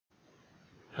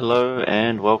Hello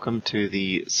and welcome to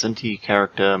the Synty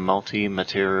Character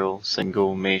Multi-Material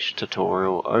Single Mesh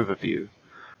Tutorial Overview.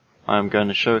 I'm going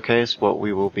to showcase what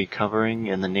we will be covering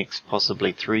in the next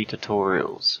possibly 3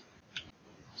 tutorials.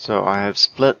 So I have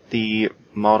split the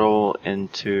model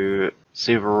into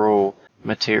several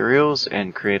materials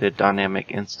and created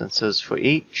dynamic instances for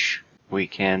each. We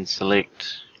can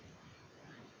select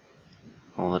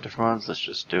all the different ones. Let's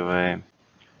just do a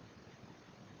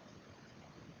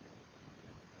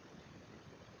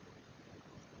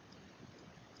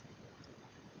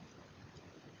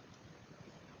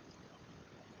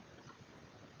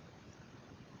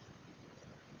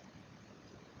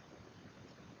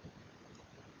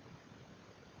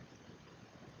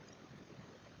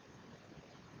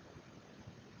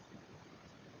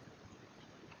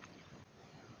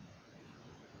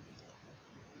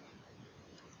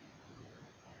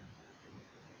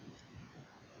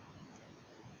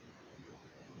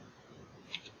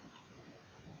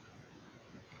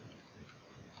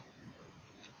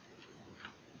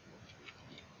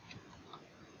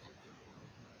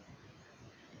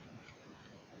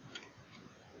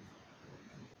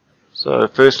So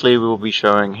firstly we'll be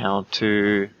showing how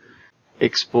to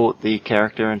export the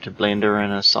character into Blender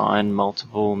and assign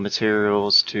multiple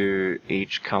materials to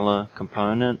each color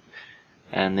component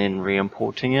and then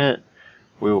re-importing it.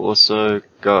 We'll also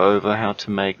go over how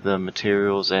to make the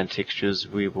materials and textures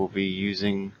we will be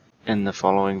using in the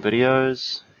following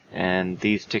videos, and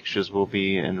these textures will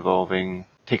be involving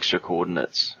texture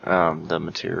coordinates, the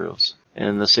materials.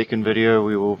 In the second video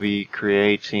we will be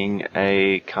creating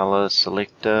a color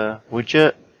selector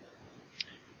widget,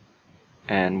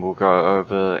 and we'll go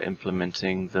over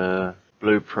implementing the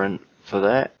blueprint for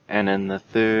that. And in the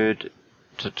third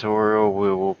tutorial we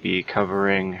will be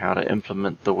covering how to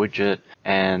implement the widget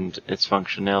and its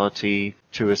functionality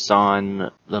to assign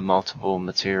the multiple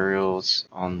materials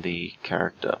on the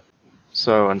character.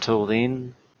 So until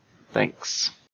then, thanks.